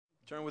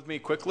Turn with me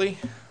quickly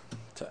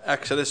to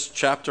Exodus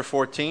chapter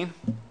 14.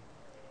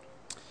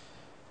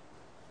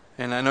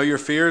 And I know your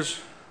fears,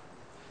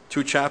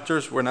 2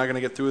 chapters, we're not going to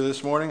get through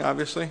this morning,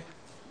 obviously.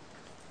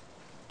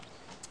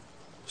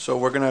 So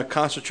we're going to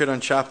concentrate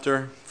on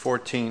chapter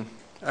 14.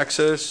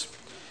 Exodus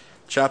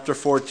chapter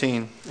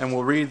 14. And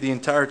we'll read the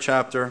entire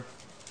chapter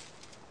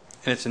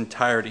in its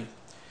entirety.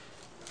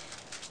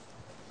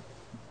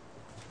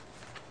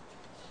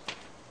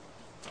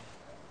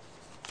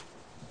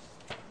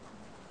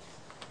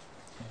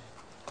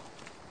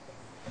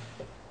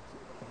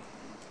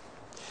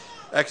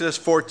 Exodus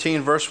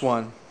 14, verse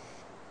 1.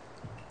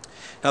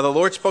 Now the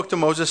Lord spoke to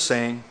Moses,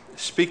 saying,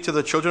 Speak to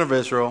the children of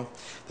Israel,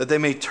 that they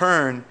may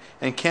turn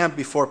and camp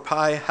before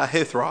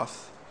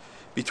Pi-hahiroth,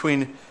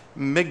 between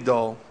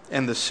Migdol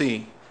and the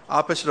sea,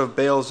 opposite of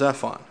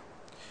Baal-zephon.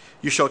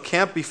 You shall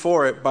camp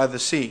before it by the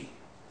sea.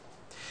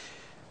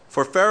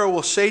 For Pharaoh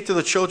will say to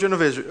the children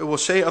of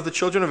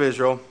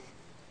Israel,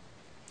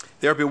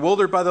 they are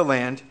bewildered by the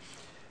land,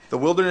 the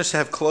wilderness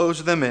have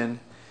closed them in.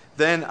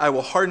 Then I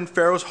will harden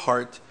Pharaoh's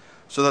heart,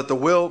 so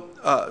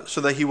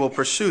that he will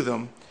pursue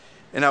them,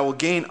 and I will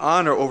gain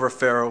honor over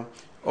Pharaoh,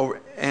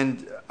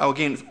 and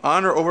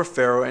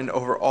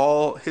over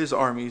all his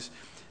armies,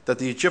 that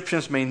the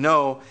Egyptians may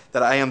know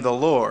that I am the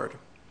Lord.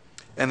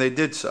 And they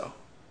did so.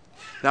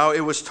 Now it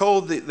was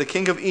told the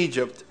king of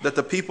Egypt that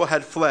the people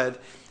had fled,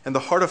 and the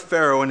heart of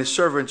Pharaoh and his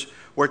servants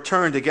were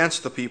turned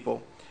against the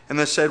people. And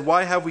they said,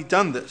 Why have we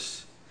done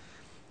this?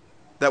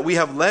 That we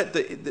have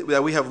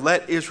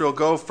let Israel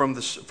go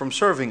from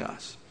serving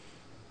us.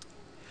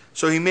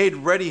 So he made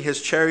ready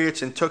his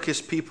chariots and took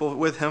his people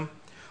with him.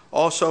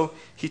 Also,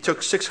 he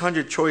took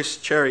 600 choice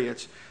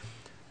chariots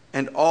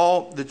and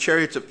all the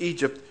chariots of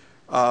Egypt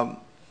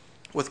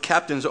with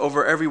captains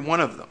over every one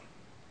of them.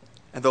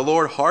 And the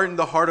Lord hardened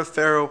the heart of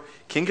Pharaoh,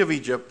 king of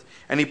Egypt,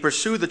 and he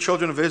pursued the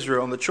children of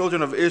Israel. And the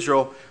children of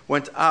Israel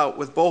went out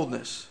with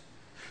boldness.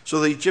 So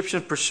the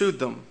Egyptians pursued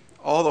them,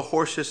 all the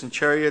horses and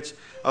chariots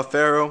of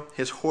Pharaoh,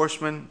 his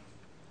horsemen,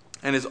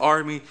 and his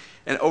army,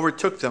 and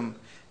overtook them,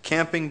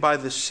 camping by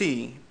the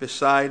sea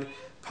beside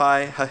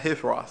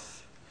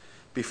Pi-hahiroth,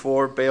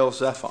 before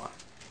Baal-zephon.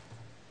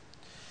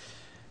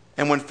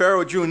 And when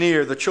Pharaoh drew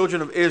near, the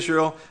children of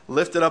Israel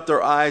lifted up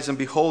their eyes, and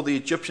behold, the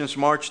Egyptians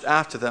marched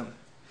after them.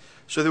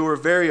 So they were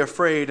very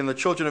afraid, and the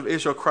children of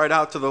Israel cried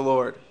out to the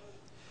Lord.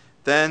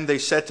 Then they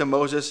said to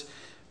Moses,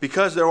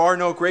 Because there are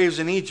no graves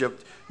in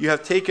Egypt, you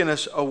have taken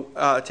us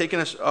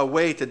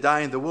away to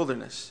die in the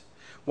wilderness.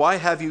 Why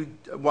have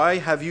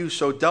you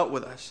so dealt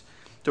with us,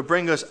 to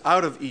bring us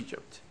out of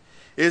Egypt?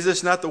 Is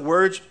this not the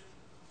words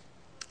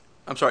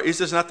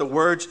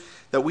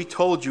that we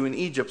told you in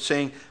Egypt,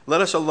 saying,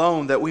 Let us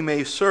alone, that we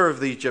may serve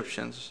the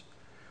Egyptians?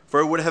 For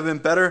it would have been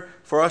better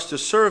for us to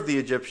serve the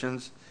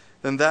Egyptians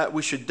than that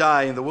we should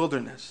die in the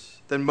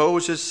wilderness. Then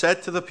Moses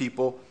said to the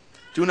people,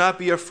 Do not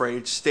be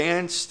afraid,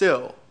 stand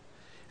still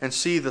and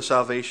see the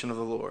salvation of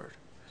the Lord,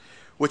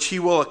 which he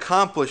will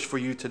accomplish for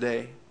you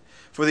today.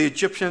 For the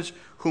Egyptians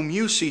whom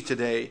you see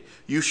today,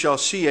 you shall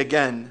see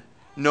again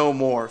no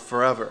more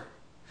forever.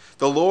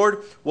 The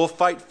Lord will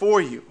fight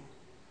for you,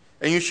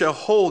 and you shall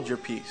hold your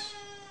peace.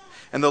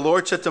 And the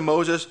Lord said to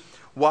Moses,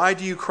 Why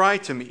do you cry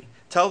to me?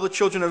 Tell the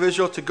children of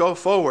Israel to go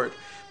forward,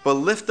 but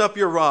lift up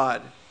your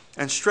rod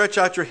and stretch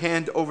out your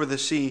hand over the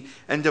sea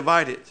and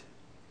divide it.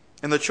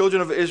 And the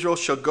children of Israel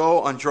shall go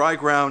on dry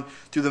ground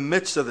through the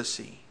midst of the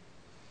sea.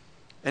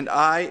 And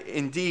I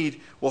indeed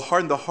will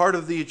harden the heart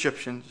of the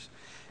Egyptians,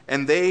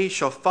 and they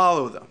shall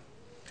follow them.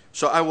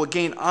 So I will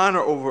gain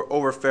honor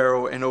over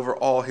Pharaoh and over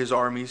all his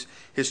armies,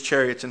 his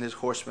chariots and his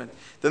horsemen.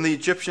 Then the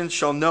Egyptians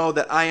shall know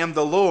that I am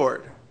the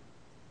Lord,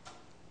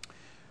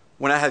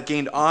 when I have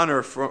gained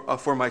honor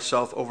for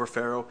myself over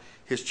Pharaoh,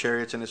 his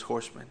chariots and his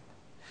horsemen.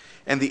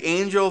 And the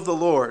angel of the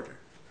Lord,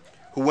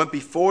 who went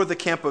before the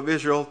camp of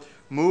Israel,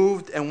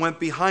 moved and went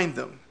behind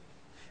them.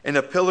 And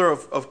a pillar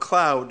of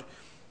cloud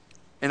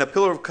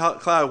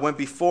went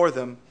before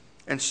them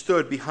and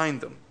stood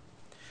behind them.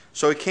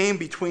 So it came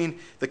between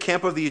the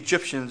camp of the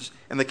Egyptians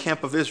and the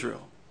camp of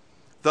Israel.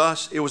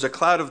 Thus it was a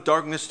cloud of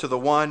darkness to the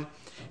one,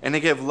 and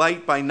it gave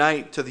light by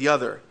night to the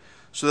other,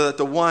 so that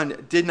the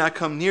one did not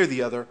come near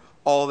the other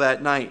all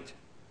that night.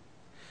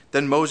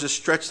 Then Moses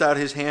stretched out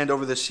his hand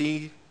over the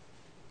sea,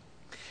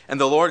 and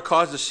the Lord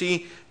caused the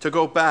sea to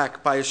go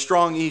back by a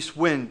strong east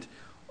wind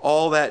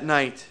all that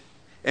night,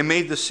 and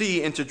made the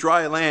sea into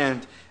dry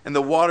land, and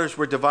the waters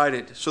were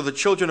divided. So the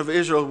children of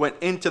Israel went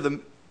into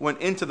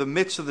the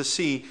midst of the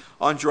sea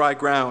on dry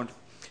ground,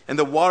 and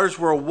the waters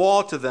were a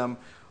wall to them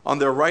on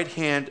their right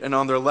hand and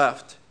on their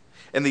left.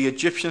 And the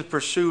Egyptians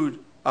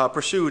pursued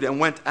and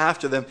went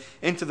after them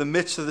into the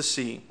midst of the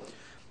sea,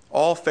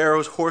 all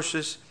Pharaoh's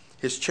horses,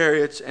 his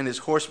chariots, and his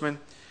horsemen.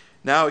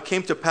 Now it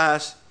came to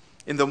pass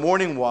in the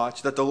morning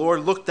watch that the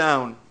Lord looked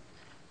down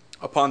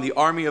upon the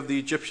army of the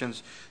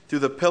Egyptians through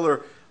the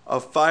pillar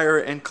of fire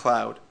and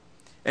cloud.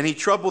 And he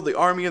troubled the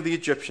army of the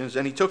Egyptians,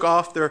 and he took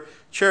off their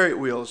chariot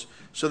wheels,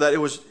 so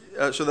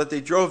that they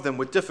drove them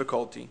with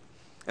difficulty.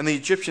 And the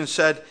Egyptians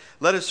said,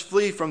 Let us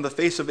flee from the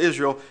face of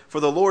Israel, for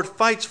the Lord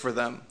fights for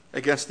them.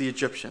 against the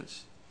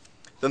Egyptians.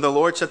 Then the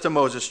Lord said to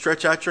Moses,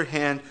 "Stretch out your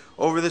hand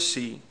over the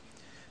sea,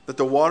 that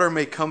the water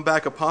may come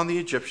back upon the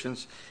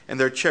Egyptians and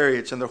their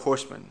chariots and their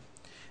horsemen."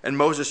 And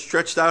Moses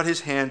stretched out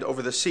his hand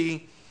over the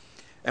sea,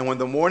 and when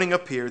the morning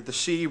appeared, the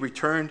sea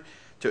returned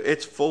to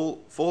its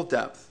full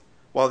depth,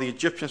 while the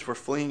Egyptians were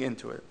fleeing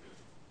into it.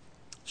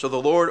 So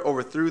the Lord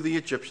overthrew the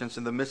Egyptians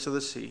in the midst of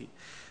the sea.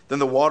 Then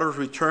the waters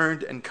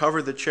returned and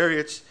covered the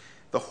chariots,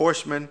 the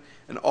horsemen,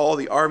 and all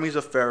the armies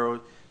of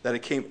Pharaoh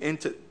that came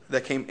into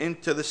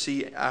the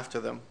sea after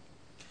them.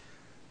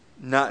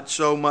 Not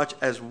so much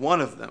as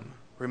one of them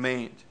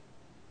remained.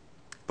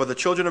 But the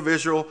children of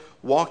Israel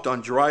walked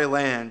on dry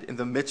land in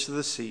the midst of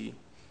the sea,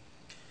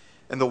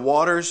 and the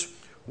waters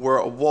were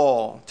a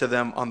wall to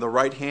them on the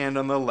right hand and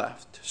on the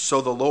left. So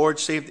the Lord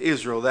saved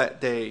Israel that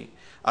day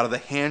out of the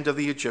hand of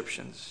the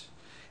Egyptians,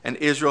 and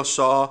Israel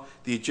saw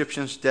the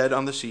Egyptians dead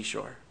on the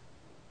seashore.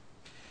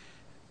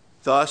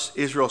 Thus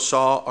Israel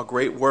saw a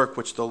great work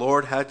which the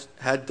Lord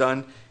had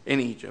done in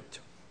Egypt.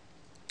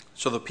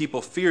 So the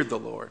people feared the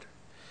Lord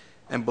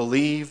and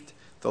believed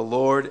the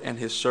Lord and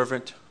his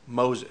servant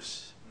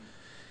Moses.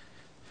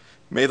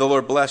 May the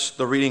Lord bless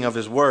the reading of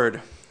his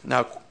word.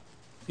 Now,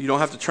 you don't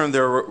have to turn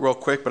there real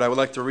quick, but I would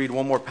like to read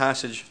one more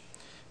passage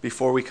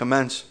before we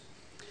commence.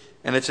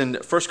 And it's in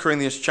 1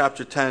 Corinthians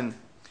chapter 10.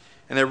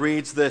 And it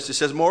reads this. It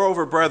says,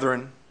 "Moreover,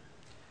 brethren,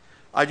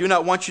 I do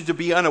not want you to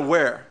be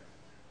unaware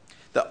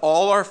that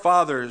all our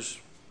fathers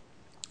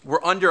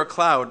were under a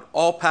cloud,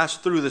 all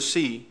passed through the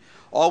sea,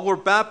 all were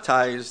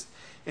baptized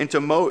into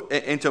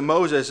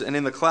Moses and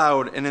in the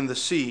cloud and in the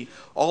sea,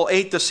 all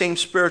ate the same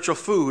spiritual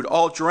food,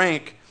 all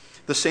drank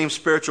the same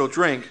spiritual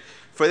drink,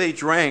 for they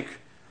drank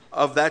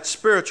of that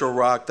spiritual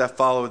rock that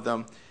followed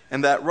them,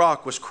 and that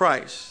rock was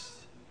Christ.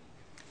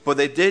 But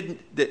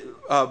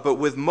but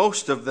with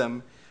most of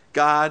them,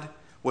 God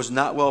was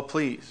not well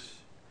pleased,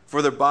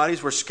 for their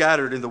bodies were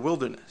scattered in the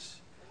wilderness.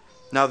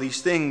 Now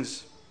these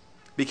things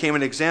became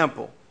an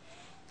example,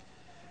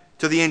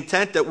 to the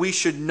intent that we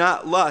should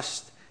not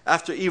lust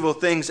after evil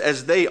things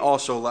as they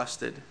also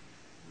lusted.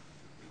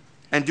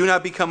 And do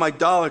not become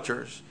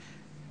idolaters,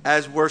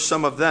 as were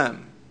some of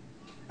them.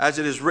 As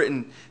it is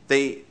written,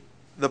 the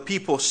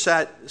people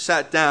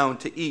sat down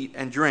to eat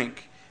and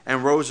drink,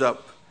 and rose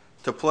up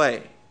to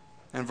play."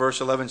 And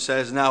verse 11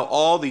 says, "Now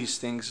all these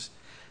things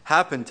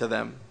happened to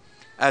them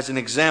as an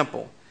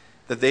example,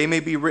 that they may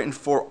be written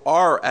for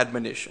our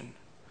admonition,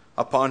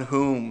 upon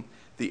whom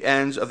the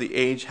ends of the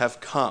age have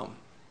come."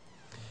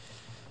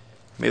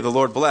 May the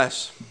Lord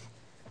bless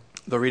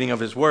the reading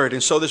of his word.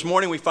 And so this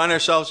morning we find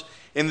ourselves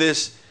in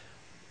this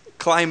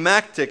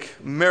climactic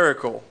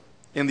miracle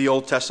in the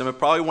Old Testament,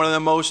 probably one of the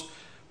most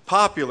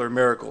popular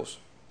miracles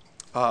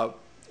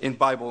in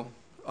Bible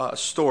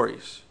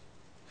stories.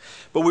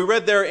 But we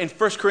read there in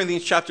 1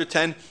 Corinthians chapter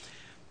 10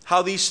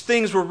 how these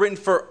things were written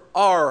for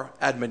our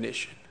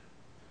admonition.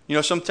 You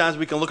know, sometimes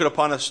we can look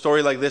upon a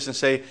story like this and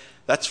say,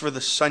 that's for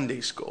the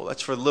Sunday school,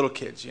 that's for little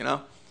kids, you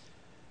know.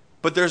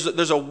 But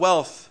there's a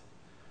wealth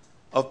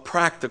of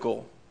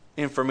practical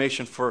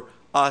information for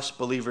us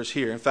believers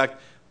here. In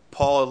fact,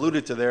 Paul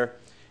alluded to there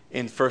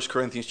in 1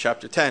 Corinthians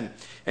chapter 10.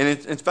 And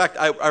in fact,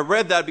 I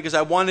read that because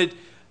I wanted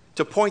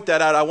to point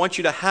that out. I want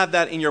you to have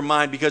that in your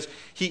mind, because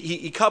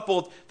he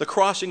coupled the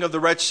crossing of the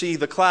Red Sea,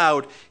 the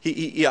cloud,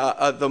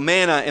 the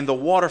manna and the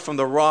water from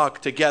the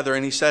rock together.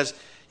 And he says,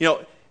 you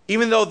know,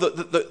 even though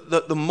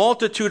the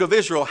multitude of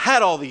Israel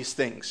had all these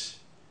things,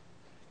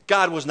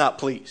 God was not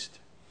pleased.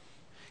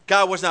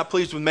 God was not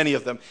pleased with many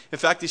of them. In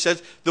fact, he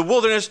says, the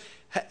wilderness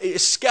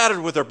is scattered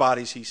with their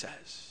bodies, he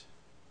says.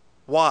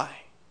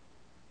 Why?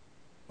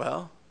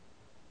 Well,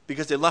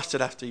 because they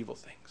lusted after evil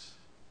things.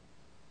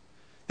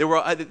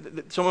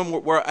 Some of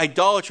them were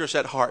idolatrous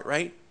at heart,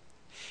 right?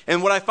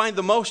 And what I find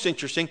the most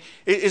interesting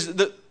is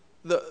the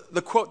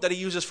quote that he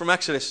uses from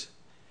Exodus.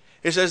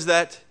 It says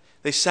that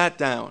they sat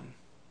down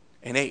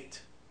and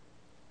ate,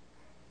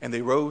 and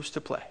they rose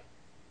to play.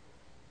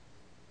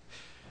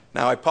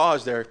 Now I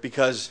pause there,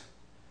 because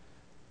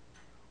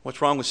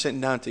what's wrong with sitting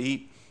down to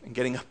eat and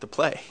getting up to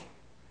play?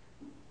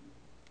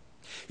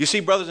 You see,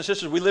 brothers and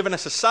sisters, we live in a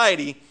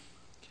society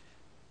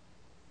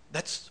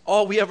that's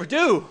all we ever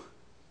do.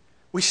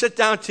 We sit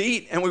down to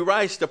eat and we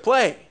rise to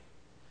play.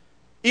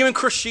 Even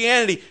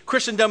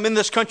Christendom in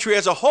this country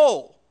as a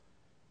whole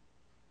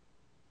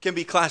can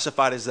be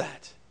classified as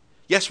that.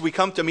 Yes, we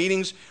come to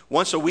meetings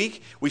once a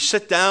week. We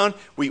sit down,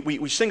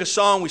 we sing a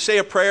song, we say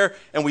a prayer,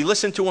 and we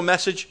listen to a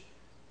message,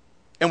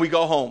 and we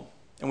go home,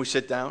 and we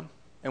sit down,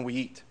 and we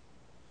eat,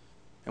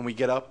 and we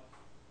get up,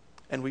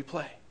 and we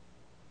play.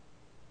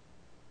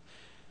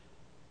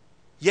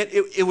 Yet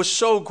it was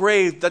so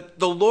grave that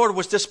the Lord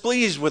was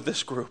displeased with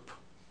this group.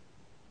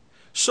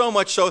 So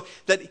much so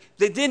that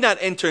they did not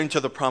enter into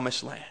the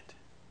promised land.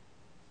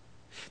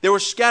 They were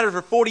scattered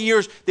for 40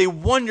 years. They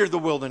wandered the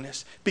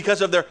wilderness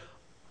because of their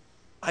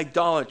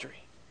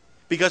idolatry,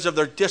 because of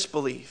their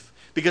disbelief,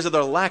 because of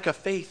their lack of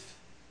faith.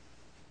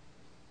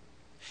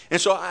 And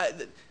so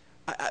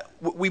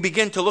we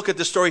begin to look at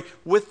the story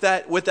with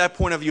that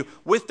point of view,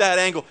 with that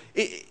angle.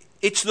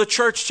 It's the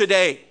church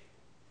today.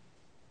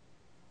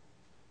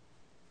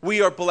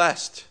 We are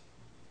blessed.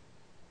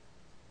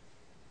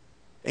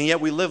 And yet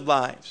we live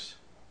lives.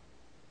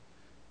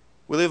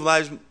 We live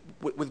lives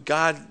with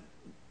God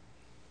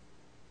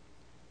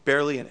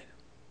barely in it.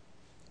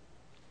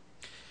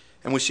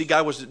 And we see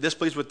God was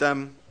displeased with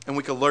them, and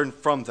we can learn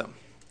from them.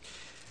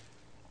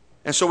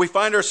 And so we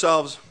find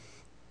ourselves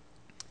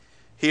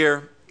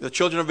here, the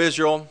children of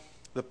Israel,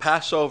 the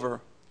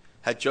Passover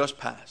had just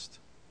passed.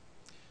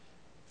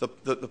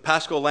 The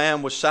Paschal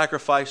lamb was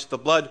sacrificed. The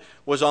blood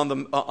was on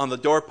the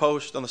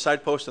doorpost, on the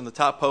side post, on the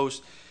top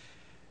post.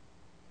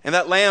 And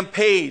that lamb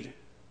paid.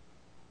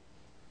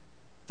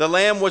 The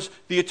lamb was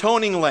the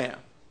atoning lamb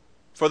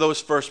for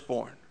those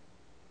firstborn.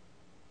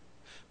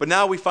 But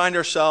now we find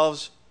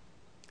ourselves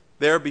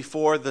there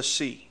before the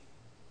sea.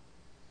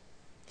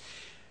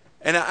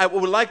 And I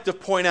would like to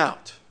point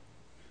out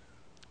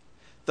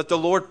that the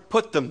Lord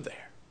put them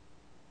there.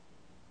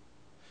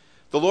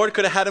 The Lord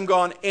could have had them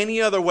gone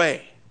any other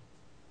way.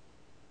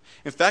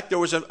 In fact, there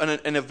was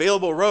an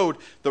available road,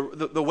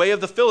 the way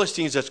of the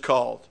Philistines, it's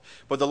called.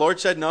 But the Lord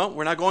said, no,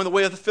 we're not going the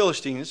way of the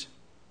Philistines,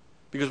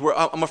 because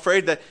I'm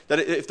afraid that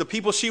if the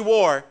people see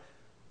war,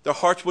 their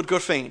hearts would go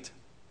faint.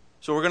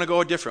 So we're going to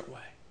go a different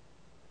way.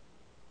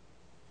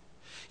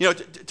 You know,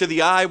 to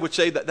the eye would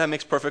say that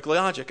makes perfect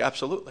logic,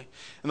 absolutely.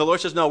 And the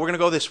Lord says, no, we're going to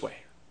go this way.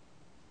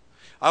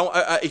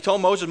 He told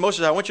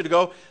Moses, I want you to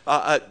go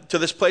to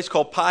this place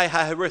called Pi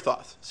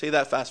Hahirithoth. Say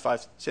that fast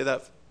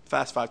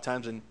 5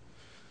 times. And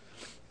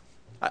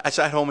I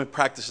sat at home and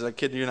practiced. I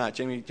kid you not.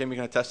 Jamie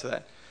can attest to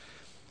that.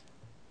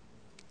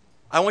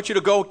 I want you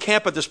to go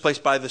camp at this place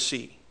by the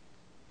sea,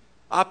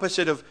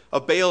 opposite of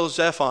Baal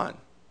Zephon,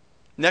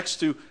 next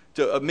to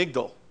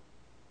Migdal.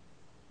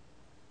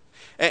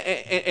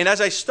 And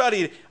as I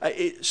studied,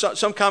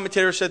 some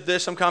commentators said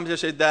this, some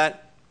commentators said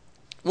that.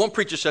 One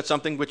preacher said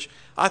something which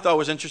I thought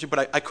was interesting,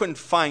 but I couldn't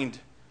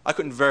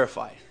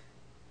verify.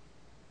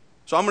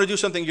 So I'm going to do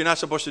something you're not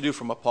supposed to do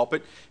from a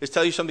pulpit, is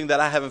tell you something that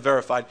I haven't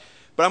verified.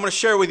 But I'm going to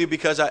share it with you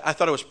because I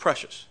thought it was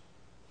precious.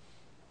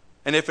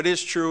 And if it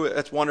is true,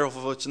 that's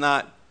wonderful. If it's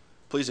not,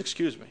 please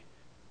excuse me.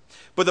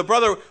 But the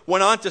brother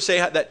went on to say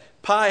that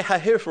Pi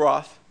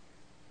Hahiroth,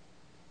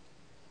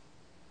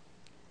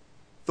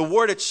 the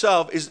word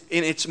itself is,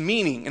 in its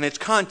meaning, in its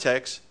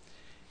context,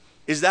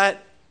 is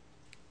that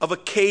of a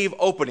cave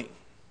opening.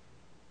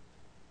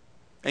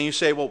 And you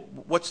say, well,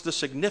 what's the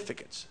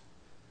significance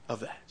of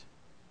that?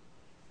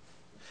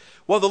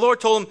 Well, the Lord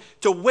told him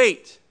to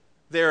wait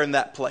there in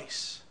that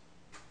place.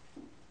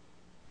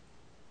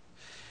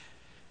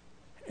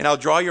 And I'll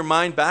draw your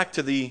mind back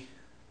to the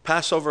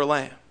Passover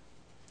lamb,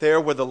 there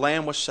where the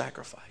lamb was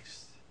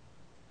sacrificed.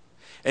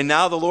 And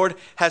now the Lord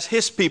has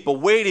his people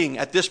waiting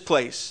at this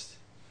place,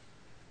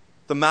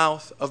 the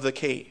mouth of the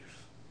cave.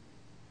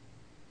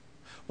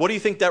 What do you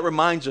think that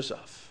reminds us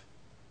of?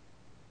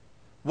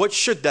 What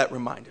should that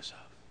remind us of?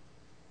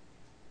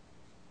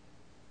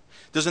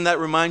 Doesn't that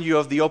remind you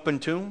of the open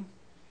tomb?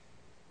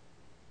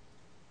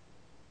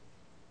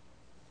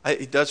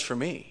 It does for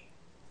me.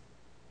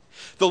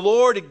 The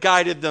Lord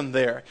guided them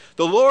there.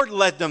 The Lord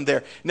led them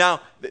there. Now,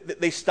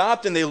 they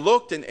stopped and they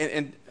looked,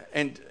 and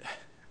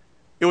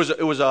it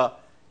was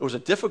a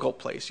difficult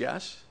place,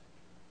 yes?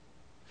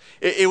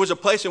 It was a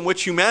place in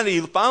which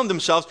humanity found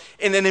themselves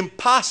in an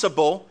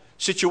impossible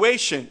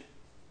situation.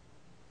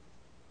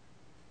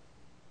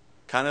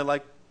 Kind of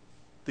like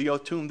the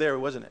tomb there,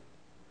 wasn't it?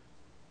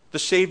 The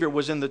Savior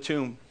was in the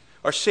tomb.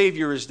 Our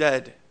Savior is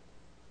dead.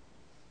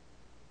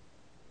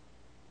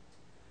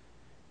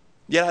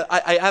 Yet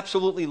I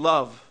absolutely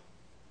love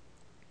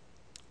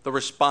the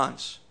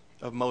response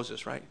of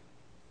Moses, right?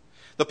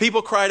 The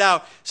people cried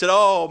out, said,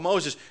 oh,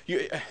 Moses,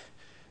 you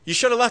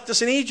should have left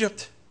us in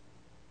Egypt.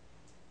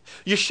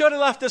 You should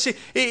have left us.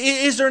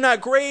 Is there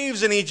not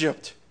graves in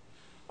Egypt?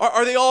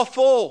 Are they all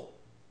full?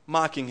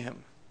 Mocking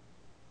him.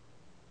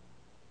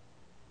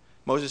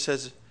 Moses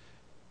says,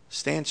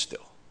 stand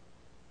still.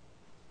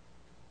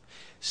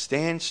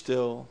 Stand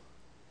still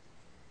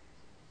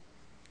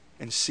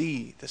and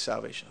see the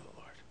salvation of the Lord.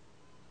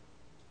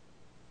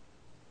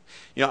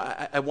 You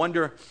know, I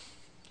wonder,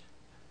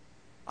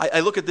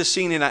 I look at this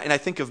scene and I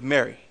think of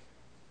Mary.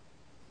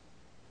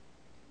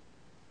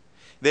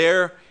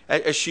 There,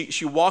 as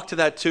she walked to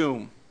that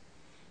tomb,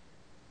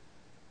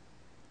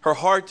 her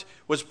heart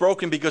was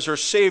broken because her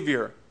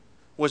Savior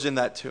was in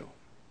that tomb.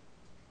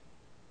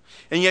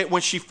 And yet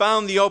when she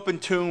found the open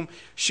tomb,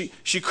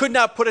 she could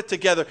not put it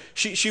together.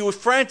 She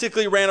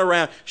frantically ran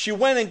around. She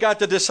went and got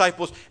the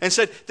disciples and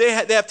said, they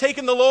have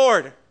taken the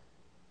Lord.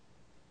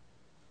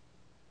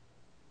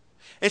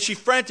 And she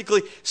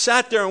frantically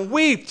sat there and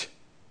wept.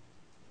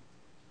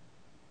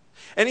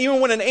 And even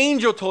when an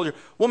angel told her,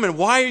 woman,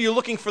 why are you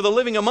looking for the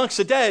living amongst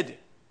the dead?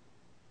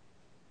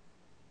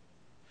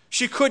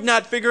 She could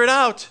not figure it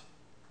out.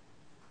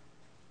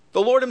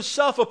 The Lord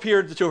himself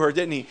appeared to her,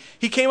 didn't he?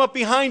 He came up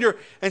behind her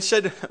and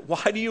said,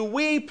 why do you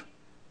weep?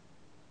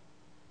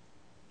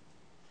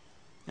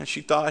 And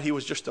she thought he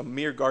was just a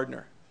mere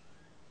gardener.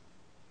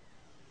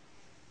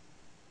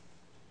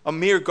 A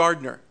mere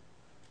gardener.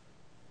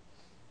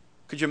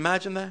 Could you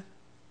imagine that?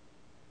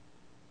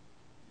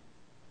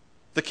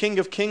 the King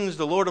of Kings,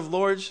 the Lord of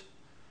Lords,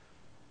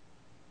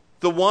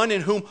 the one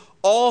in whom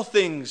all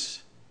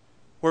things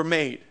were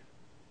made,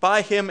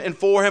 by him and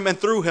for him and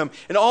through him,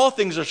 and all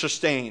things are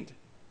sustained.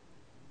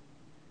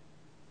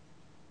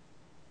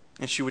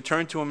 And she would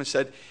turn to him and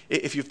said,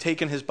 if you've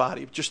taken his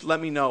body, just let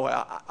me know.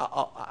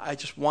 I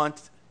just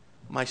want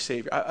my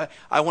Savior.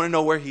 I want to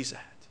know where he's at.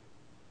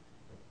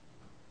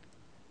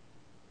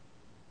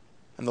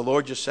 And the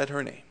Lord just said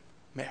her name,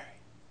 Mary.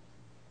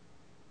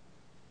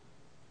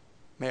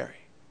 Mary.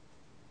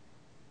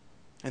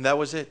 And that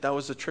was it. That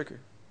was the trigger.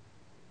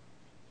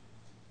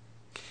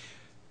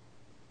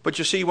 But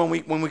you see, when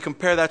we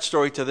compare that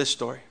story to this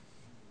story,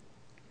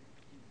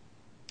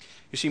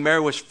 you see,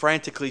 Mary was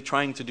frantically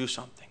trying to do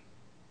something.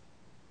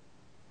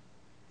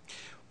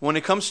 When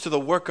it comes to the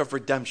work of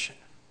redemption,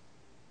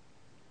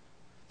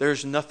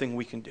 there's nothing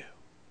we can do.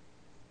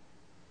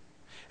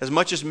 As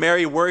much as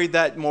Mary worried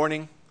that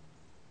morning,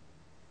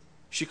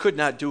 she could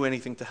not do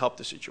anything to help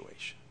the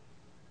situation.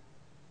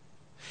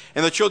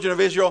 And the children of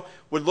Israel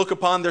would look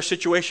upon their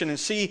situation and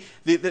see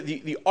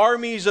the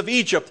armies of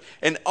Egypt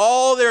and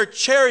all their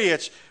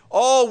chariots,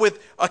 all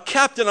with a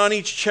captain on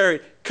each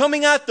chariot,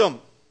 coming at them.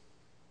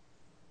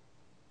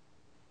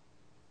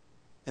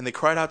 And they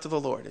cried out to the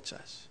Lord, it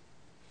says.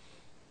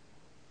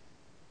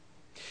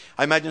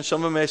 I imagine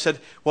some of them may have said,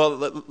 well,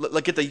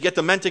 get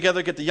the men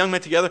together, get the young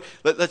men together,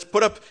 let's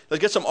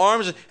get some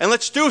arms and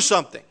let's do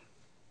something.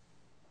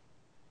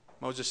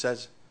 Moses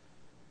says,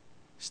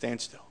 stand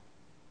still.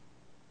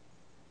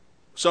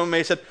 Some may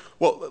have said,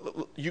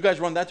 well, you guys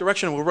run that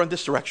direction and we'll run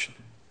this direction.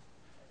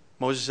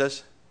 Moses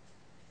says,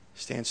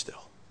 stand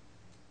still.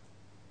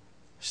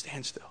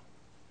 Stand still.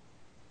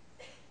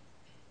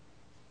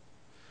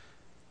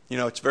 You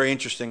know, it's very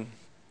interesting,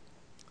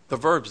 the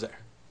verbs there.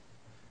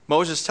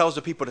 Moses tells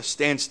the people to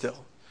stand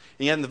still.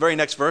 And yet in the very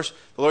next verse,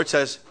 the Lord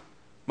says,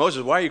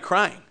 Moses, why are you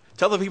crying?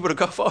 Tell the people to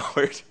go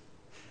forward.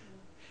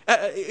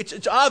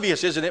 It's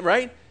obvious, isn't it,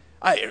 right?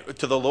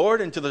 To the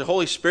Lord and to the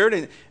Holy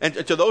Spirit and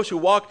to those who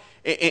walk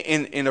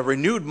in a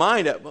renewed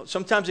mind,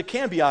 sometimes it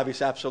can be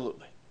obvious,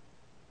 absolutely.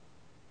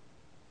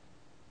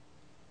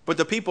 But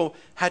the people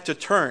had to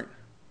turn,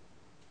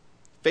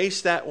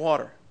 face that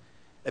water,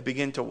 and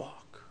begin to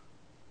walk.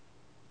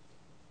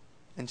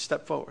 And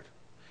step forward.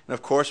 And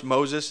of course,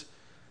 Moses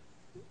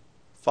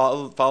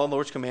followed the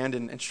Lord's command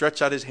and stretched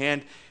out his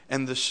hand,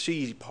 and the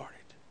sea parted.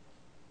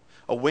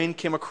 A wind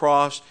came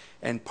across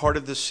and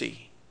parted the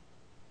sea.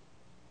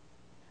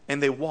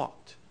 And they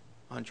walked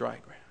on dry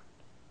ground.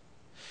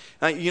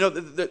 Now, you know,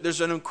 there's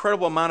an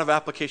incredible amount of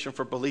application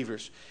for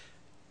believers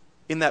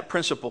in that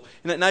principle.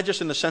 And not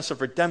just in the sense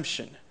of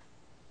redemption.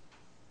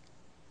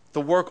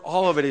 The work,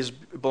 all of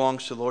it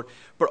belongs to the Lord.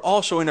 But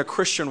also in a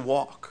Christian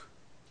walk.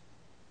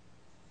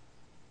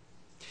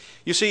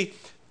 You see,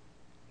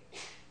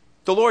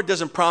 the Lord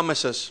doesn't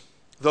promise us,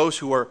 those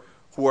who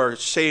are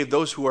saved,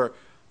 those who are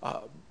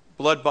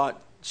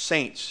blood-bought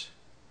saints,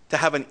 to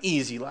have an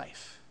easy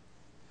life.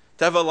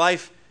 To have a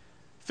life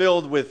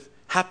filled with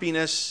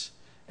happiness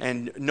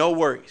and no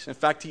worries. In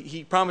fact,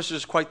 he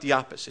promises quite the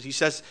opposite. He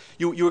says,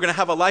 you're going to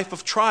have a life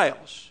of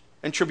trials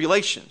and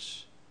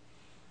tribulations.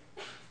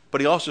 But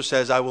he also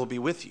says, I will be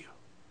with you.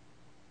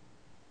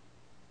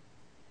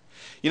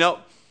 You know,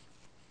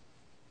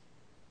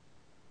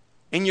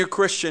 in your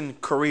Christian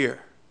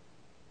career,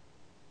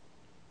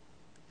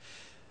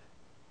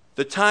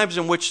 the times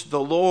in which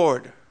the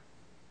Lord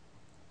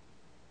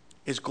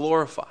is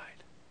glorified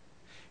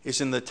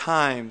is in the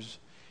times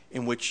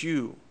in which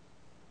you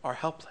are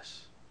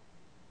helpless.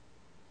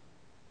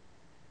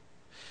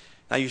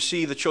 Now you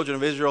see the children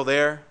of Israel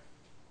there,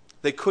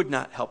 they could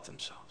not help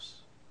themselves.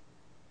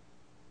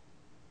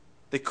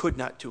 They could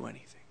not do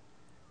anything.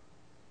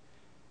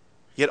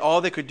 Yet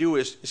all they could do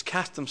is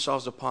cast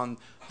themselves upon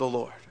the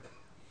Lord.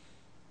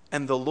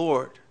 And the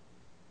Lord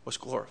was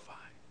glorified.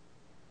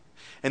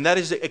 And that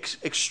is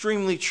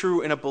extremely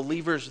true in a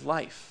believer's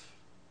life.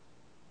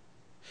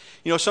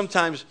 You know,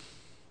 sometimes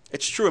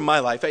it's true in my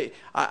life.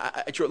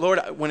 Lord,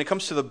 when it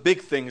comes to the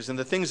big things and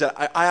the things that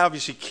I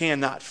obviously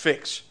cannot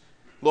fix,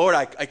 Lord,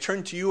 I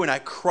turn to you and I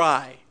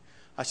cry.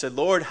 I said,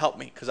 Lord, help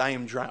me, because I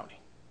am drowning.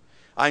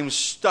 I'm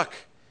stuck.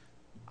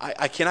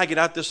 I cannot get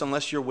out this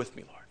unless you're with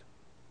me, Lord.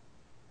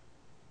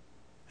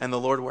 And the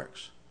Lord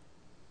works.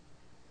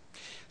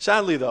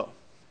 Sadly, though,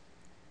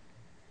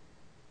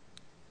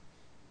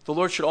 the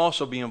Lord should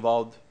also be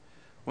involved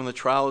when the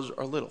trials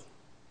are little.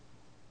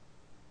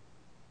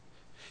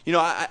 You know,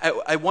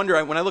 I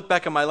wonder, when I look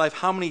back on my life,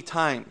 how many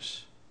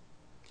times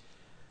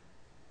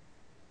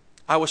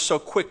I was so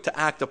quick to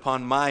act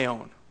upon my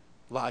own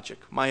logic,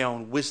 my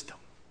own wisdom,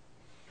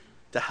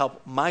 to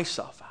help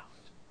myself out,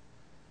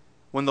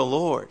 when the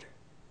Lord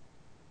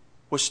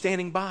was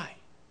standing by.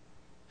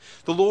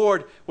 The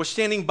Lord was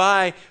standing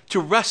by to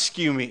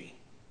rescue me.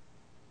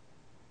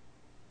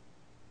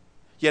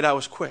 Yet I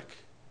was quick.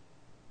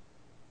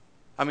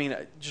 I mean,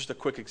 just a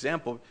quick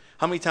example.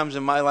 How many times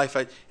in my life,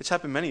 it's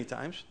happened many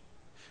times,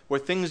 where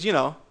things, you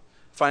know,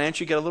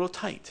 financially get a little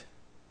tight.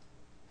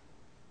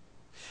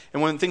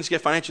 And when things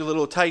get financially a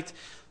little tight,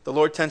 the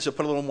Lord tends to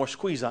put a little more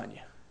squeeze on you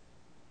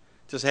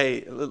Says,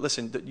 hey,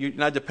 listen, you're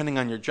not depending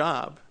on your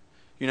job.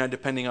 You're not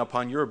depending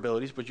upon your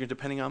abilities, but you're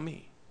depending on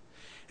me.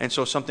 And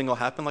so something will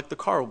happen, like the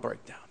car will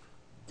break down.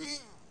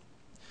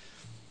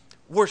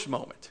 Worst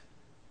moment.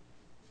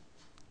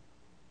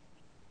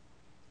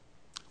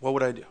 What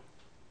would I do?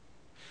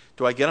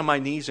 Do I get on my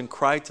knees and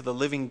cry to the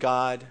living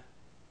God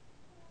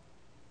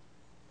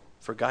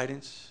for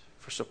guidance,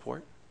 for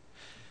support?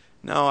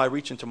 No, I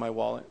reach into my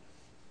wallet.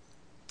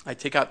 I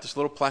take out this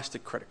little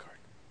plastic credit card.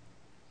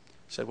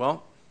 I said,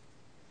 well,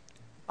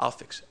 I'll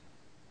fix it.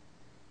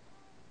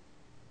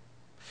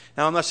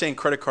 Now, I'm not saying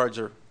credit cards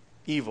are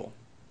evil,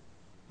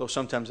 though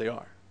sometimes they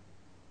are.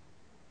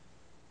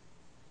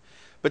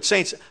 But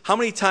saints, how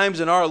many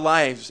times in our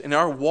lives, in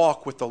our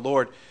walk with the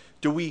Lord,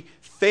 do we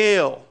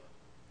fail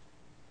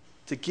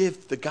to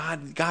give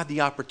God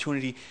the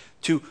opportunity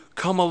to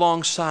come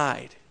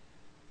alongside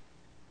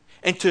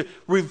and to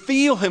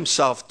reveal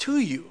himself to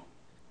you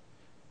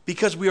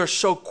because we are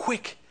so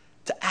quick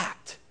to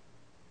act?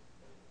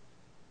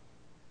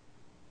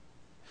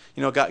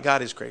 You know,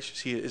 God is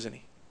gracious, isn't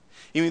he?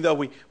 Even though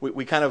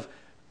we kind of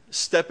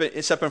step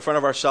in front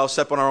of ourselves,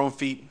 step on our own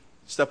feet,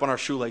 step on our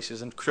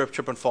shoelaces, and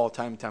trip and fall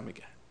time and time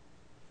again.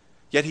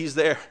 Yet he's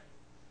there,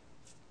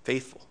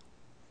 faithful,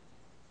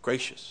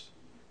 gracious.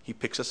 He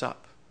picks us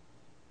up,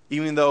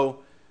 even though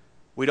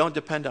we don't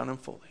depend on him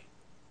fully.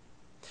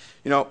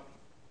 You know,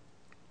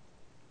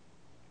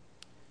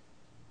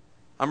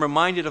 I'm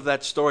reminded of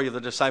that story of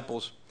the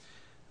disciples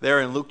there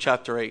in Luke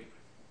chapter 8.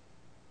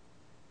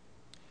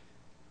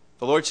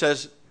 The Lord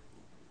says,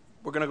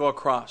 we're going to go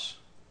across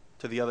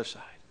to the other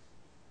side.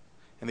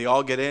 And they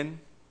all get in.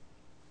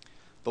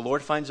 The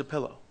Lord finds a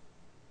pillow.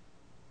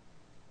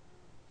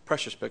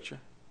 Precious picture.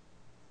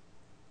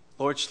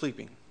 Lord's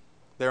sleeping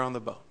there on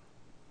the boat.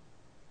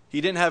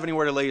 He didn't have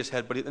anywhere to lay his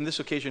head, but in this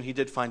occasion he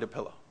did find a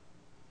pillow.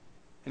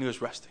 And he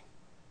was resting.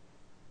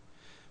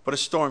 But a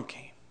storm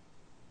came.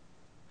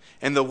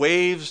 And the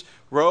waves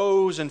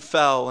rose and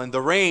fell, and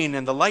the rain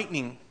and the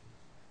lightning.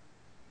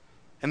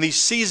 And these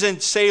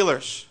seasoned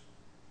sailors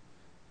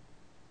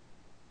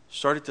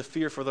started to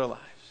fear for their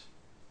lives.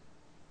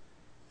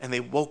 And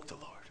they woke the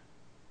Lord.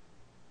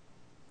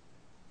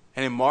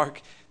 And in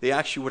Mark, they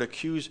actually would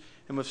accuse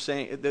him of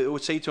saying, they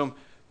would say to him,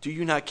 do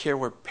you not care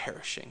we're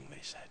perishing,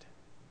 they said.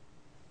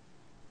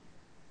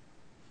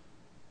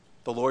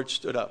 The Lord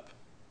stood up,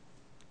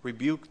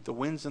 rebuked the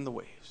winds and the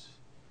waves,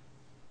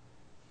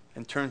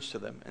 and turns to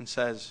them and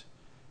says,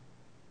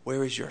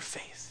 where is your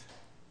faith?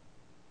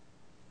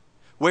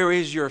 Where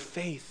is your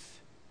faith?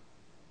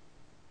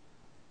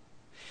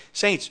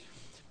 Saints,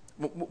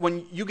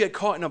 when you get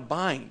caught in a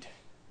bind,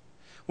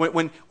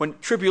 when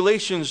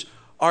tribulations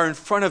are in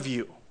front of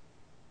you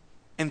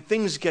and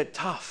things get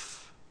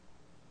tough,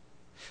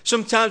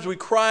 sometimes we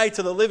cry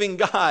to the living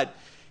God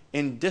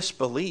in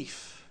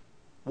disbelief.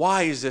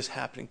 Why is this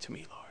happening to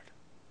me, Lord?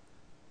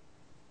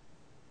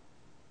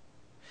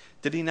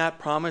 Did he not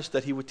promise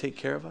that he would take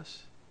care of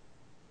us?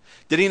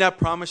 Did he not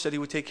promise that he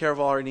would take care of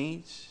all our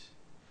needs?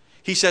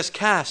 He says,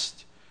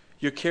 cast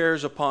your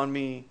cares upon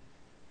me,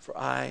 for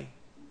I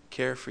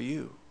care for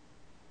you.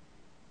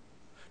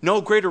 No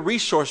greater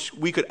resource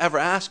we could ever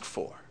ask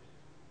for.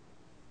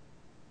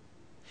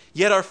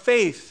 Yet our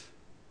faith,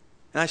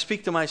 and I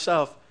speak to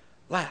myself,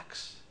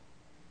 lacks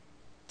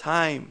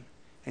time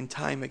and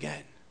time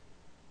again.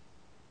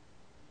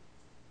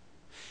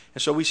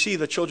 And so we see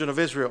the children of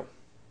Israel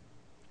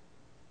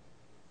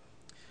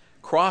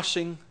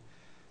crossing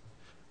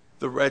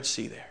the Red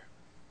Sea there.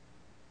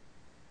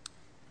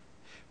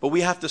 But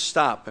we have to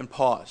stop and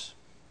pause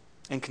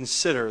and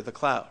consider the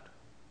cloud.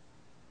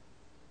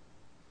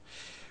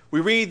 We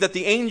read that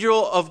the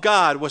angel of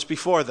God was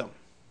before them.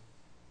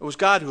 It was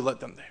God who led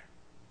them there.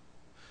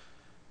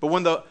 But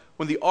when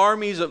the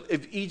armies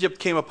of Egypt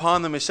came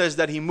upon them, it says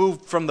that he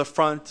moved from the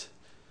front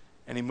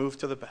and he moved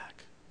to the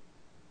back.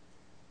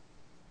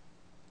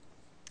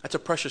 That's a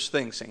precious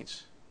thing,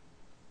 saints.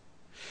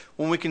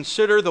 When we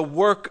consider the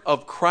work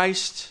of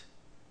Christ,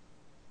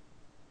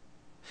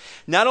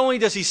 not only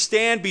does he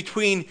stand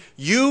between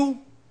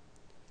you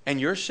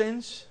and your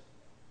sins,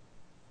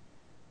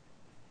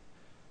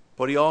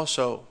 but he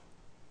also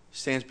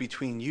stands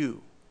between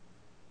you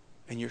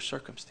and your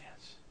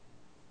circumstance.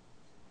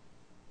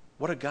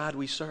 What a God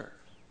we serve.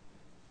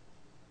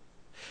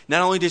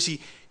 Not only does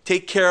he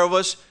take care of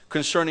us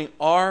concerning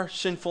our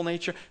sinful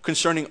nature,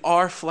 concerning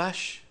our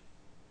flesh,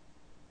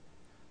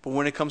 but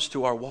when it comes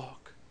to our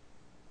walk,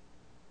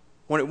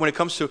 when it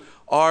comes to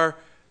our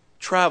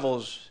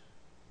travels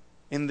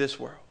in this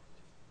world,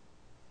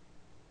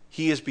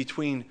 he is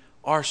between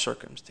our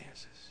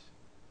circumstances.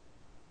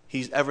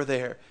 He's ever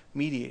there,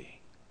 mediating,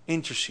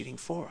 interceding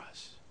for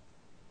us.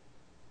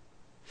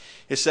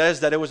 It says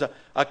that it was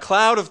a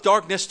cloud of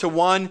darkness to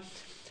one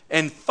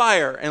and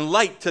fire and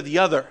light to the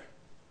other.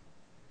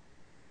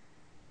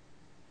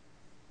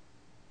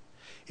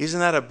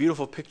 Isn't that a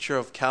beautiful picture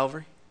of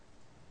Calvary?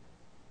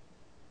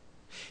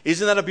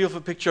 Isn't that a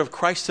beautiful picture of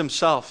Christ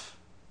himself?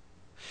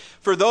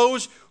 For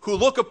those who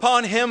look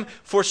upon him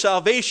for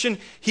salvation,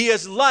 he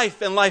is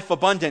life and life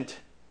abundant.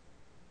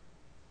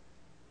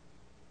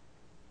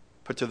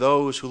 But to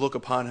those who look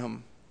upon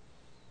him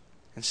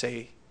and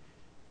say,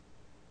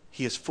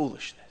 he is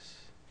foolishness,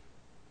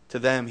 to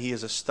them he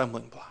is a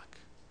stumbling block.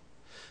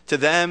 To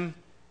them,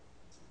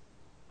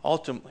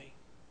 ultimately,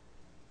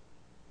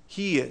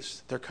 he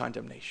is their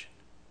condemnation.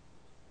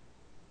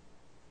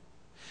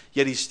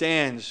 Yet he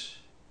stands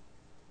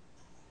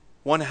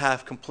one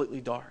half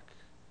completely dark,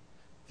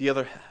 the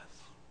other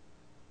half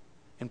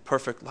in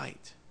perfect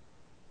light.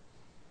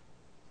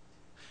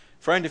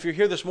 Friend, if you're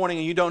here this morning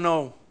and you don't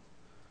know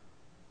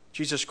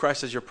Jesus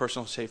Christ as your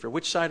personal Savior,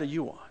 which side are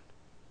you on?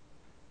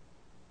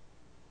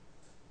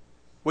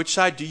 Which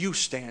side do you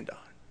stand on?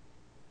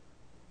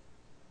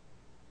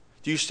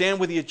 Do you stand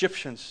with the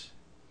Egyptians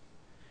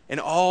in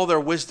all their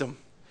wisdom,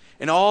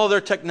 in all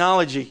their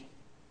technology?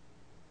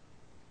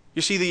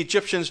 You see, the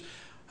Egyptians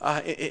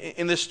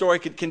in this story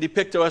can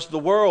depict to us the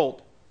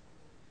world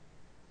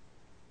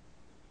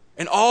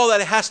and all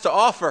that it has to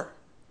offer.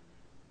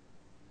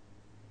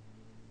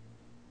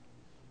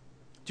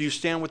 Do you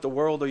stand with the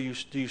world, or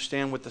do you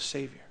stand with the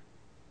Savior?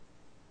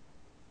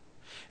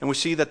 And we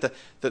see that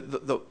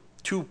the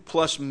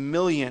 2+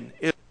 million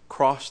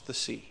crossed the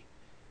sea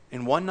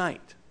in one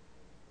night.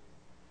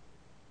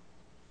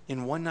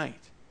 In one night.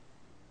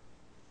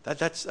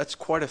 That's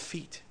quite a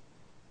feat.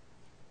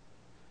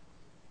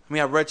 I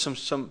mean, I read some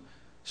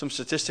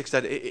statistics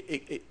that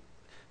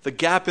the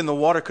gap in the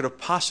water could have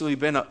possibly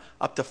been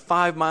up to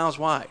 5 miles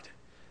wide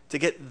to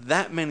get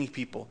that many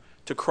people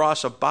to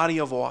cross a body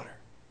of water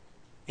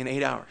in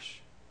 8 hours.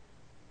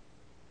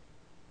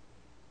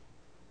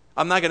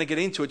 I'm not going to get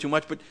into it too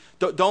much, but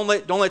don't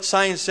let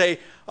science say,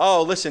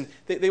 oh, listen,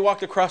 they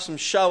walked across some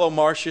shallow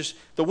marshes,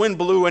 the wind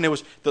blew and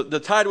the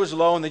tide was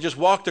low and they just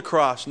walked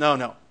across.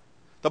 No.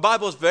 The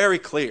Bible is very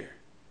clear.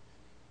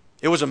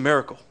 It was a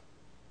miracle.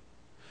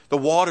 The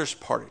waters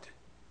parted.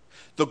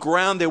 The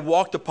ground they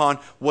walked upon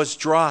was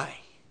dry.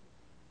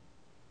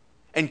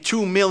 And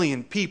 2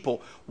 million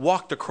people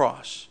walked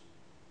across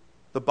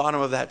the bottom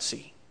of that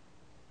sea.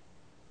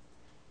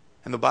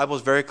 And the Bible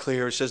is very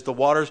clear. It says the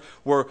waters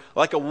were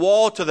like a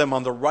wall to them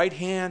on the right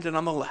hand and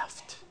on the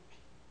left.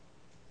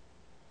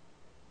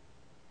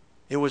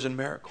 It was a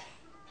miracle.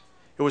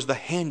 It was the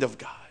hand of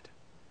God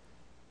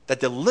that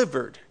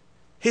delivered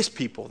his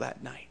people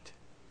that night.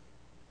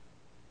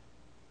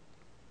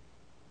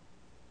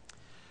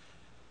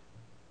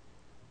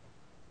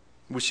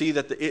 We see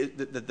that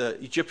the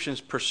Egyptians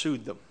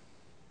pursued them.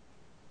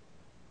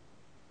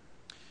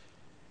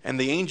 And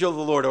the angel of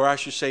the Lord, or I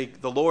should say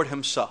the Lord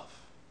himself,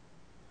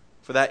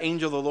 for that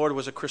angel of the Lord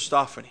was a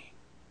Christophany,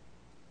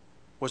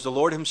 was the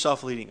Lord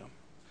himself leading them,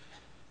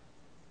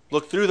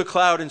 looked through the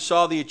cloud and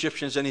saw the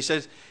Egyptians, and he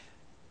says,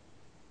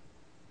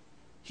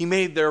 he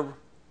made their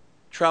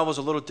travels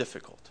a little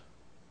difficult.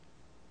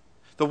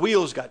 The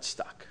wheels got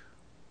stuck.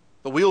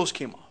 The wheels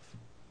came off.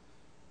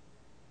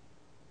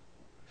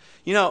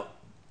 You know,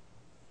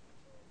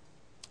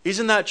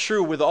 isn't that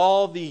true with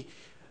all the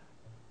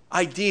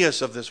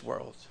ideas of this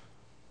world?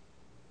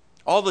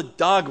 All the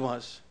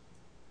dogmas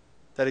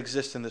that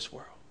exist in this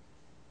world.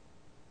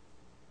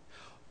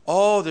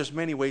 Oh, there's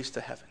many ways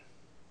to heaven.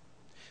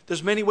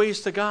 There's many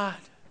ways to God.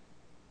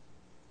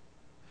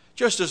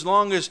 Just as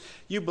long as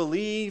you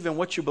believe in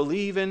what you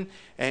believe in,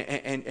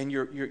 and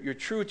you're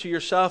true to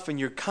yourself and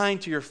you're kind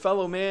to your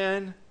fellow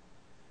man,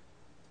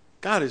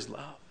 God is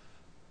love.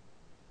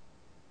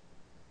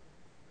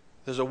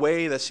 There's a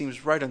way that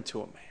seems right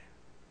unto a man,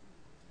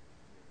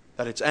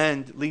 that its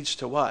end leads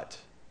to what?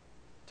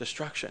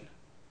 Destruction.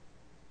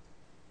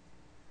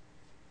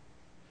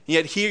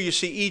 Yet here you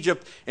see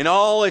Egypt in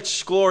all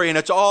its glory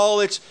and all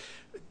its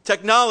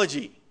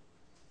technology.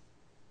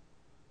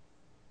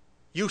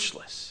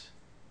 Useless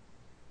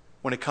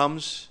when it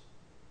comes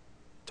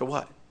to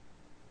what?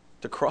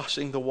 To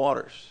crossing the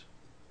waters.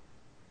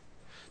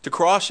 To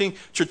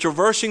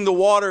traversing the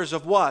waters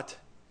of what?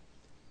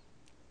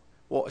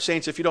 Well,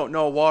 saints, if you don't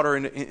know, water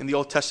in the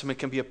Old Testament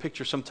can be a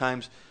picture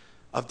sometimes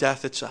of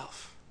death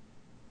itself.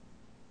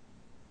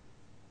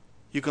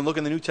 You can look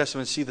in the New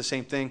Testament and see the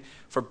same thing.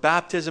 For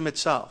baptism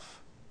itself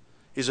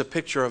is a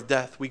picture of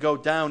death. We go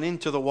down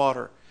into the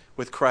water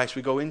with Christ.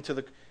 We go into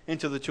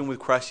the tomb with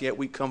Christ, yet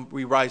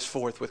we rise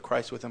forth with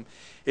Christ with him.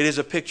 It is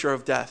a picture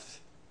of death.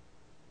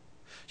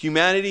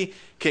 Humanity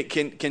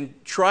can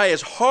try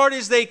as hard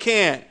as they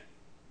can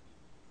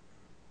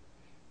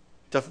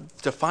to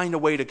find a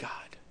way to God.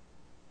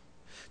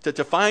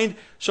 To find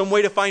some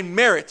way to find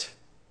merit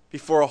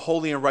before a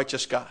holy and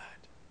righteous God.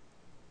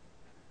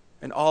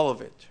 And all of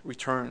it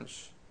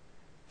returns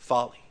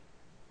folly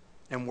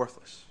and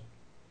worthless.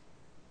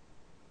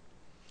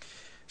 It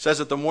says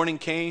that the morning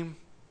came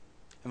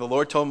and the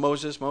Lord told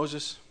Moses,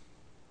 Moses,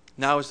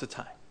 now is the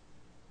time.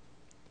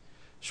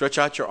 Stretch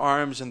out your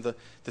arms and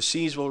the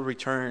seas will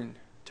return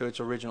to its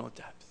original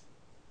depth.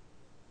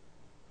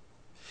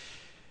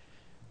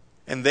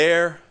 And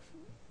there,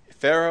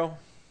 Pharaoh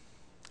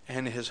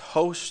and his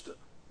host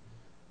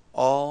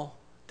all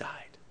died.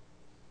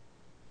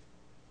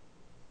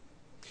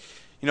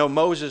 You know,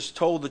 Moses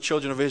told the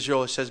children of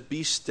Israel, it says,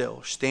 be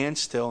still, stand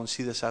still, and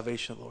see the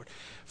salvation of the Lord.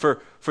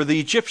 For the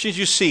Egyptians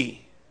you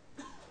see,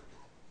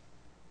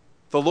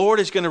 The Lord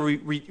is going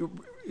to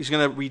He's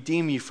going to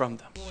redeem you from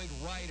them.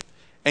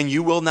 And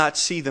you will not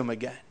see them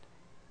again.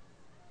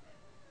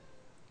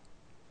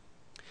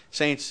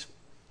 Saints,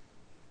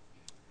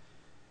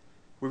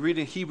 we read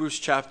in Hebrews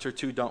chapter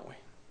 2, don't we?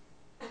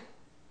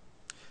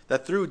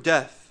 That through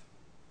death,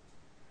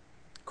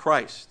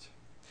 Christ,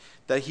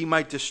 that he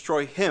might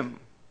destroy him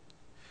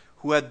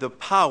who had the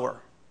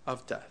power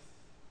of death.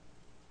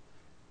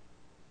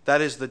 That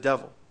is the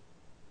devil.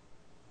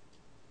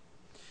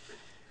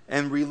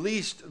 And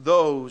released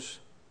those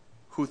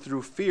who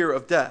through fear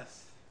of death.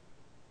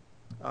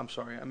 I'm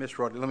sorry, I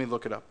miswrote it. Let me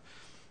look it up.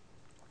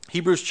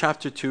 Hebrews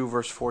chapter 2,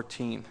 verse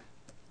 14.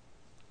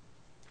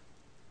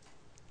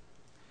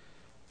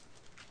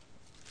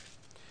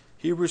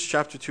 Hebrews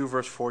chapter 2,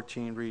 verse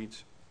 14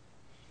 reads,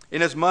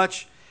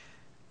 Inasmuch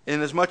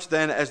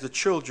then as the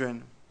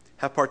children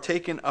have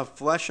partaken of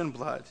flesh and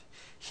blood,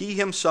 he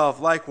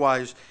himself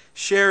likewise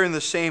share in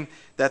the same,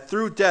 that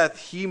through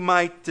death he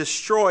might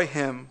destroy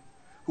him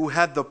who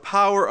had the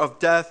power of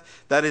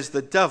death, that is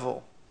the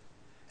devil,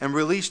 and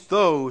released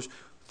those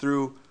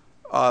through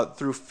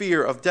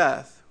fear of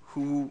death,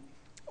 who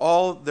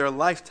all their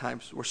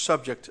lifetimes were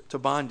subject to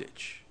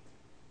bondage.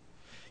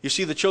 You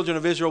see, the children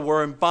of Israel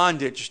were in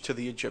bondage to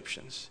the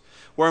Egyptians,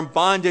 were in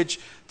bondage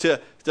to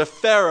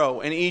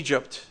Pharaoh in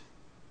Egypt,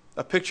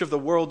 a picture of the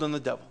world and the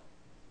devil.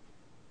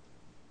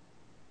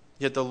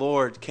 Yet the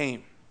Lord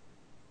came,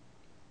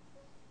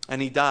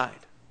 and he died.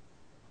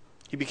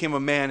 He became a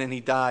man, and he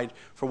died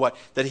for what?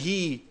 That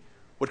he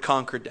would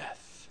conquer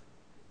death.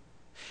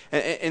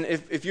 And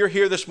if you're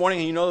here this morning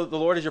and you know that the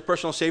Lord is your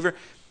personal Savior,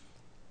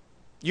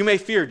 you may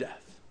fear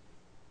death,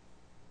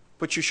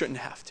 but you shouldn't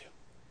have to.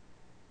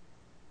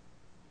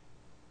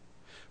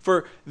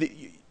 For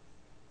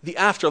the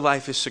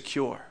afterlife is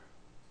secure.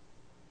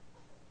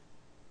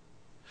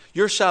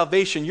 Your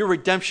salvation, your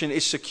redemption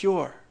is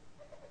secure.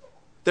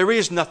 There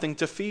is nothing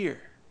to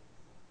fear.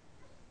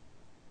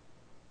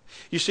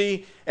 You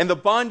see, and the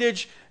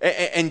bondage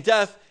and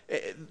death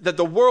that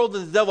the world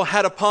and the devil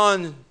had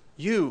upon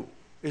you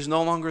is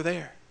no longer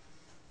there.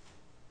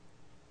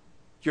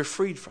 You're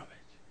freed from it.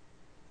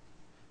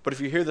 But if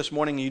you're here this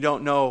morning and you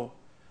don't know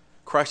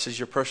Christ as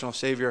your personal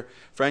Savior,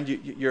 friend,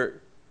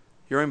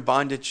 you're in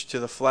bondage to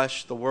the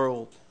flesh, the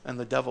world, and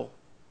the devil.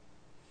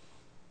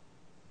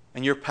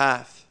 And your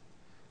path,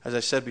 as I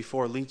said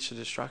before, leads to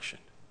destruction.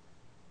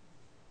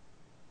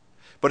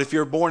 But if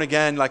you're born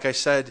again, like I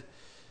said,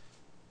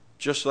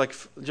 just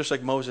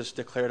like Moses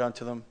declared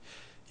unto them,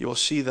 you will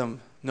see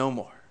them no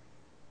more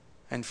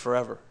and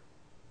forever.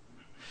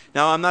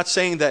 Now, I'm not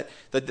saying that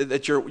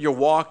your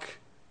walk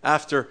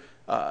after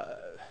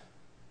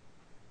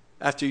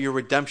your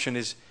redemption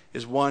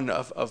is one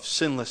of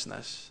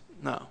sinlessness.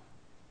 No.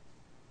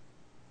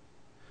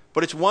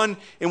 But it's one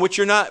in which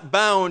you're not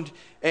bound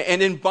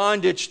and in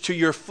bondage to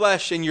your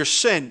flesh and your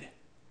sin.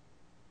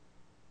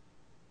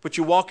 But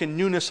you walk in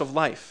newness of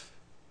life.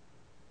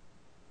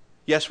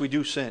 Yes, we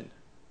do sin.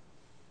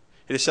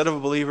 It is said of a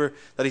believer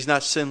that he's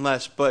not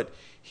sinless, but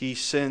he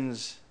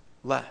sins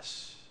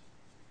less.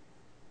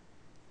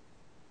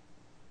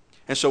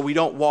 And so we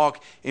don't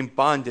walk in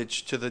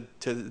bondage to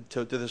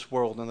this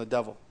world and the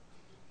devil.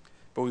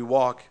 But we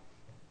walk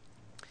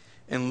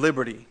in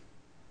liberty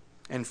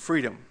and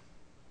freedom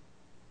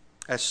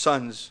as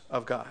sons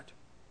of God.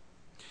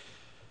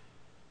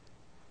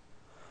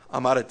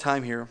 I'm out of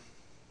time here,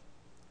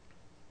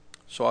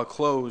 so I'll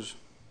close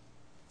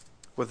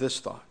with this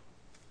thought.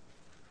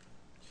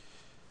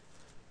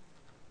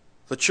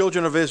 The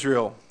children of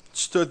Israel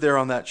stood there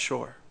on that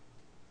shore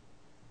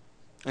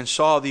and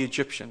saw the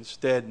Egyptians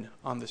dead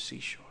on the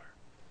seashore.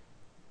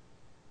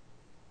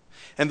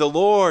 And the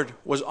Lord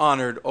was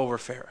honored over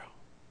Pharaoh.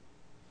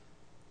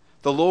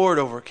 The Lord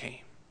overcame.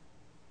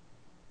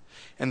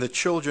 And the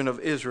children of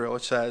Israel,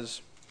 it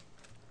says,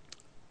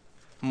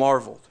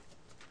 marveled.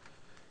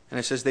 And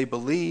it says they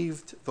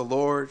believed the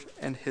Lord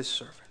and his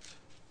servant.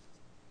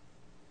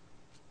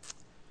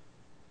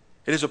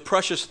 It is a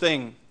precious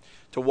thing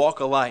to walk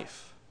a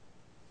life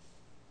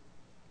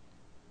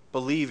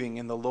believing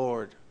in the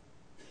Lord,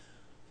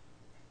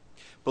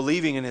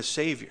 believing in his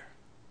Savior.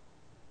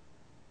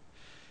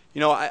 You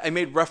know, I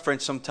made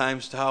reference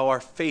sometimes to how our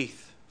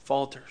faith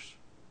falters.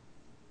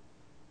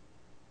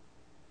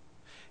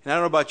 And I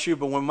don't know about you,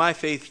 but when my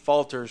faith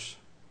falters,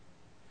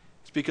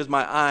 it's because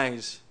my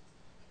eyes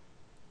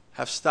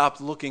have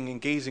stopped looking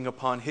and gazing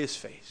upon his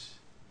face,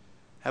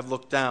 have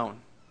looked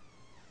down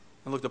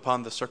and looked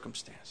upon the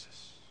circumstances.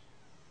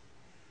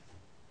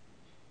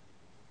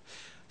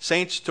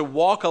 Saints, to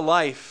walk a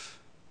life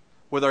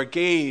with our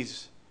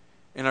gaze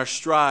and our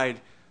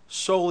stride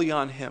solely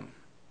on him,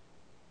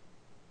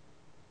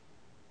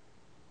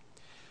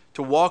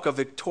 to walk a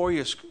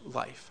victorious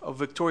life, a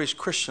victorious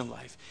Christian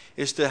life,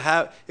 is to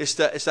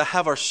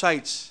have our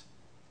sights,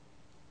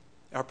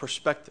 our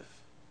perspective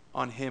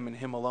on him and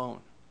him alone.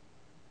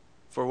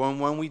 For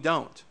when we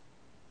don't,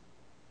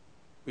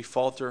 we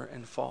falter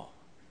and fall.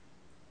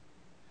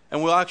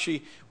 And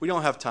we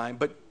don't have time,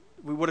 but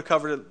we would have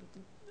covered it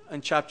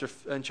in chapter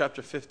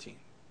 15.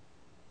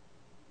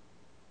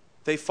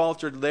 they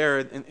faltered there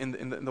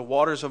in the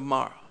waters of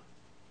Marah.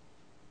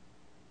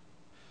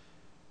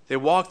 They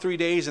walked 3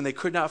 days and they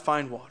could not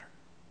find water.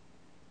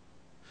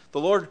 The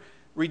Lord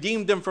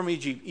redeemed them from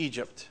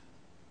Egypt.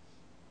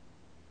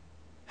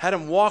 Had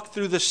them walk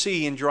through the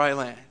sea in dry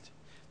land.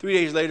 3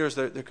 days later, as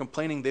they're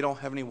complaining they don't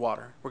have any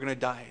water. We're going to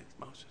die,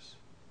 Moses.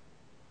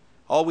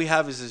 All we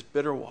have is this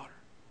bitter water.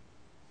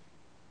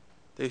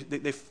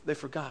 They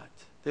forgot.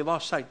 They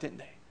lost sight, didn't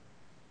they?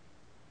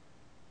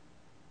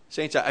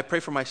 Saints, I pray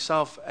for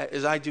myself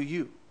as I do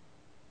you.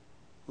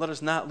 Let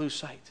us not lose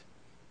sight.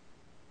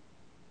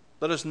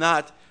 Let us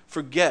not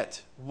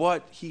forget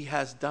what he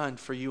has done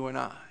for you and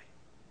I.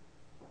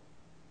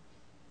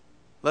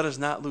 Let us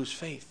not lose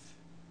faith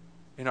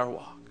in our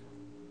walk.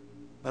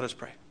 Let us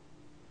pray.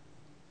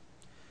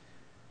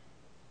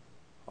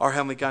 Our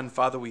Heavenly God and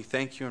Father, we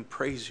thank you and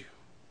praise you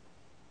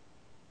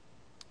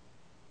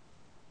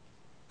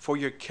for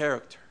your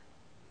character,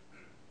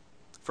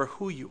 for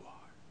who you are.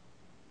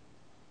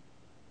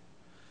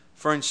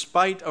 For in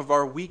spite of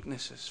our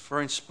weaknesses,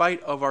 for in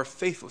spite of our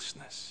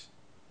faithlessness,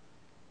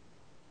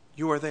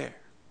 you are there.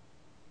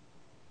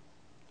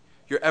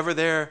 You're ever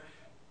there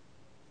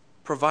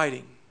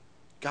providing,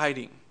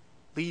 guiding,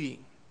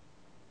 leading.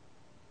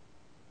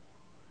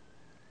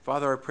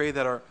 Father, I pray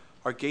that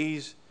our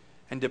gaze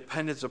and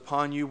dependence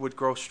upon you would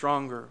grow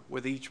stronger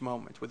with each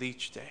moment, with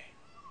each day.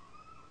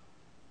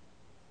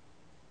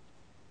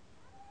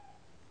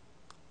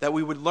 That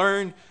we would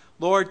learn,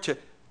 Lord,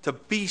 to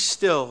be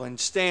still and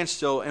stand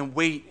still and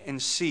wait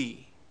and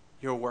see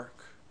your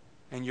work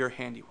and your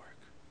handiwork.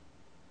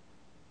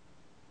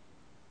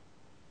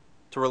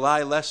 To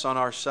rely less on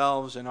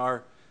ourselves and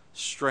our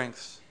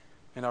strength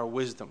and our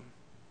wisdom,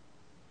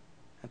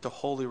 and to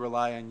wholly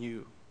rely on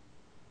you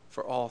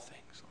for all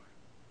things, Lord.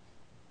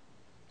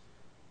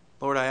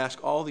 Lord, I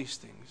ask all these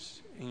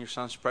things in your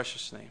Son's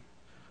precious name,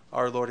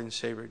 our Lord and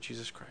Savior,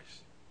 Jesus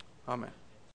Christ. Amen.